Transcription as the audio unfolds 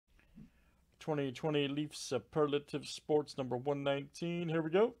2020 Leaf Superlative Sports number 119. Here we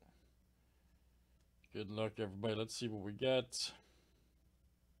go. Good luck, everybody. Let's see what we get.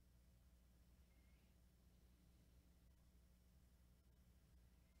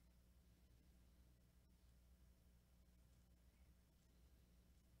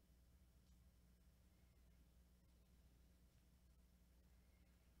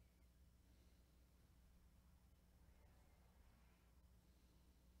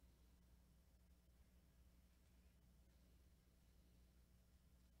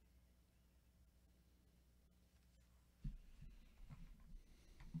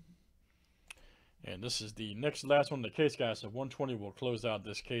 And this is the next last one in the case, guys. So 120 will close out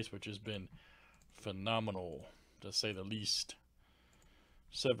this case, which has been phenomenal, to say the least.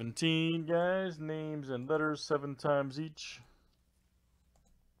 17, guys. Names and letters 7 times each.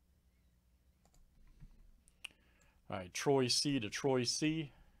 All right, Troy C to Troy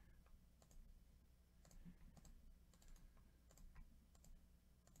C.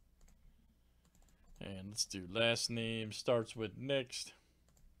 And let's do last name starts with next.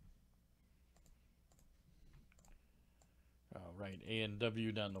 All right, A and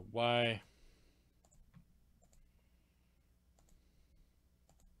W down to Y.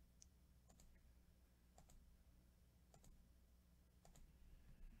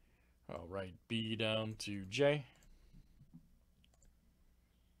 All right, B down to J.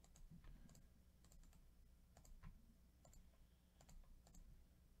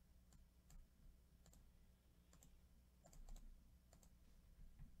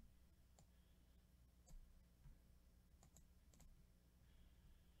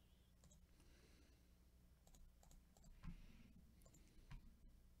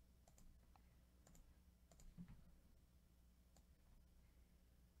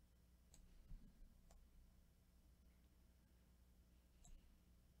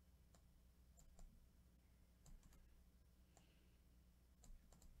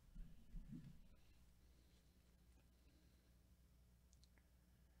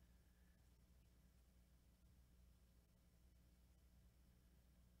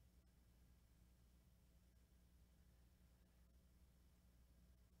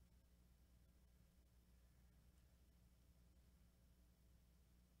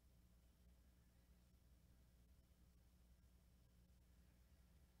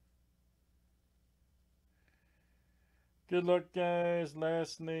 Good luck, guys.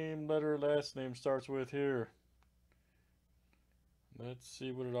 Last name, letter, last name starts with here. Let's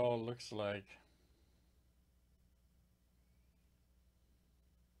see what it all looks like.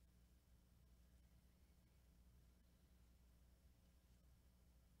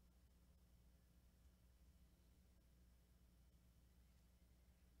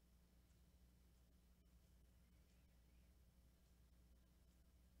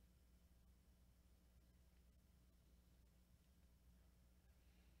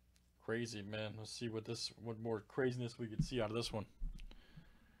 Crazy, man. Let's see what more craziness we can see out of this one.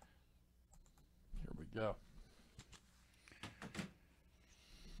 Here we go.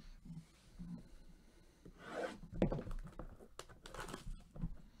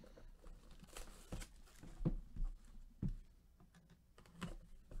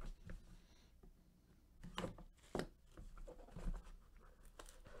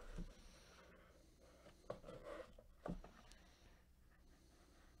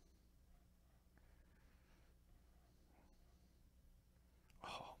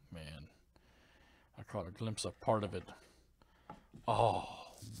 Man, I caught a glimpse of part of it. Oh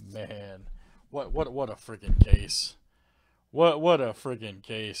man, what a freaking case! What a freaking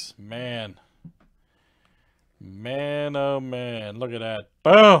case, man! Man, oh man, look at that!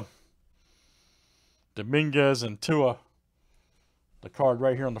 Boom! Dominguez and Tua. The card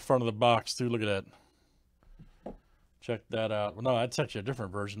right here on the front of the box too. Look at that. Check that out. Well, no, that's actually a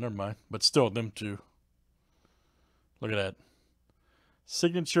different version. Never mind. But still, them two. Look at that.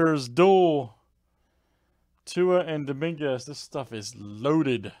 Signatures duel. Tua and Dominguez. This stuff is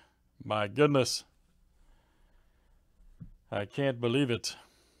loaded. My goodness. I can't believe it.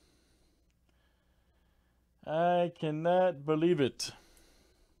 I cannot believe it.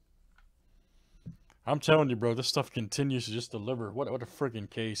 I'm telling you, bro, this stuff continues to just deliver. What a freaking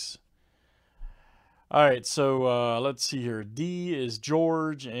case. All right, so let's see here. D is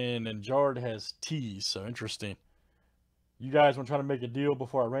George, and then Jard has T. So interesting. You guys want to try to make a deal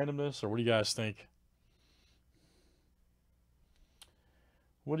before I random this, or what do you guys think?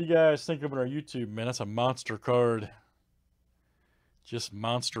 What do you guys think of it on our YouTube, man? That's a monster card. Just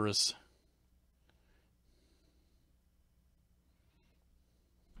monstrous.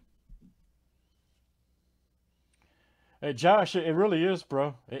 Hey, Josh, it really is,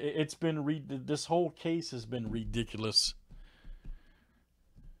 bro. It's been this whole case has been ridiculous.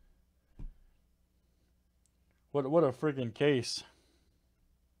 What a freaking case.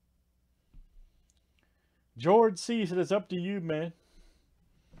 George C said it's up to you, man.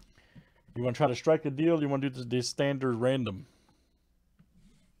 You want to try to strike a deal? You want to do this standard random?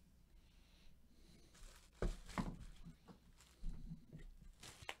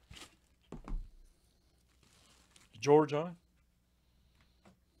 George, huh?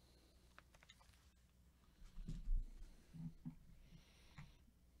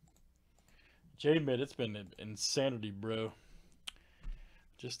 J-Med, it's been insanity, bro.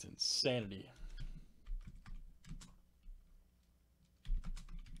 Just insanity.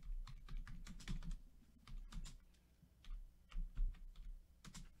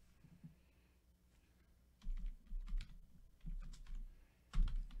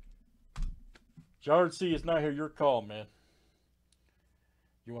 George C, it's not here. Your call, man.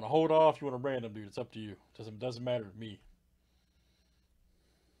 You want to hold off? You want to random, dude? It's up to you. Doesn't matter to me.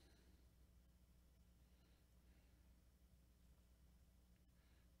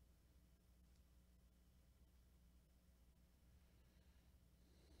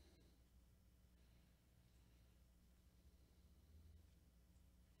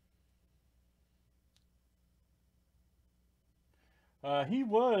 He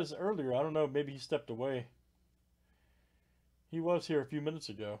was earlier. I don't know. Maybe he stepped away. He was here a few minutes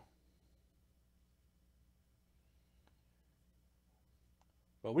ago.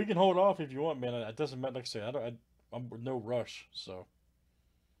 But we can hold off if you want, man. It doesn't matter. Like I say, I'm no rush. So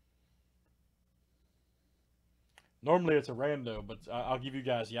normally it's a rando, but I'll give you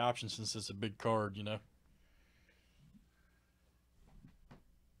guys the option since it's a big card, you know.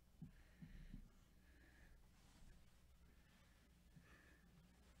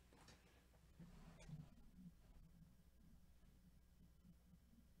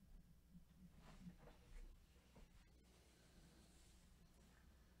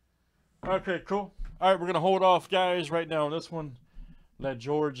 Okay, cool. All right, we're gonna hold off, guys, right now on this one. Let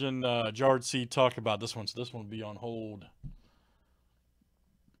George and George C talk about this one. So this one will be on hold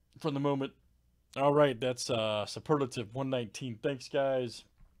for the moment. All right, that's Superlative 119. Thanks, guys.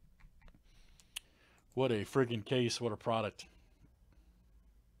 What a freaking case. What a product.